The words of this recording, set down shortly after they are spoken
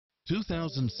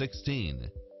2016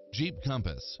 Jeep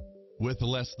Compass. With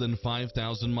less than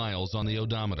 5,000 miles on the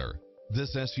odometer,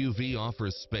 this SUV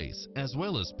offers space as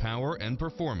well as power and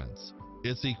performance.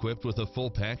 It's equipped with a full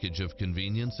package of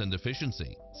convenience and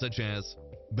efficiency, such as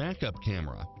backup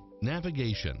camera,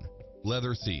 navigation,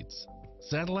 leather seats,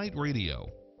 satellite radio,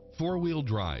 four-wheel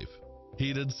drive,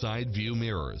 heated side view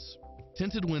mirrors,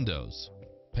 tinted windows,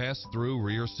 pass-through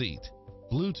rear seat,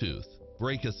 Bluetooth,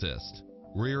 brake assist,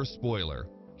 rear spoiler,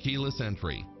 keyless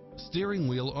entry, steering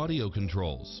wheel audio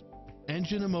controls,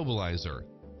 engine immobilizer,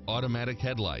 automatic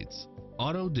headlights,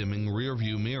 auto-dimming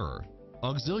rear-view mirror,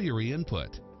 auxiliary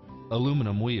input,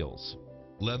 aluminum wheels,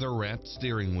 leather-wrapped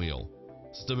steering wheel,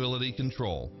 stability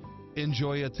control.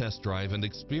 Enjoy a test drive and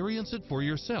experience it for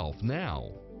yourself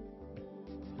now.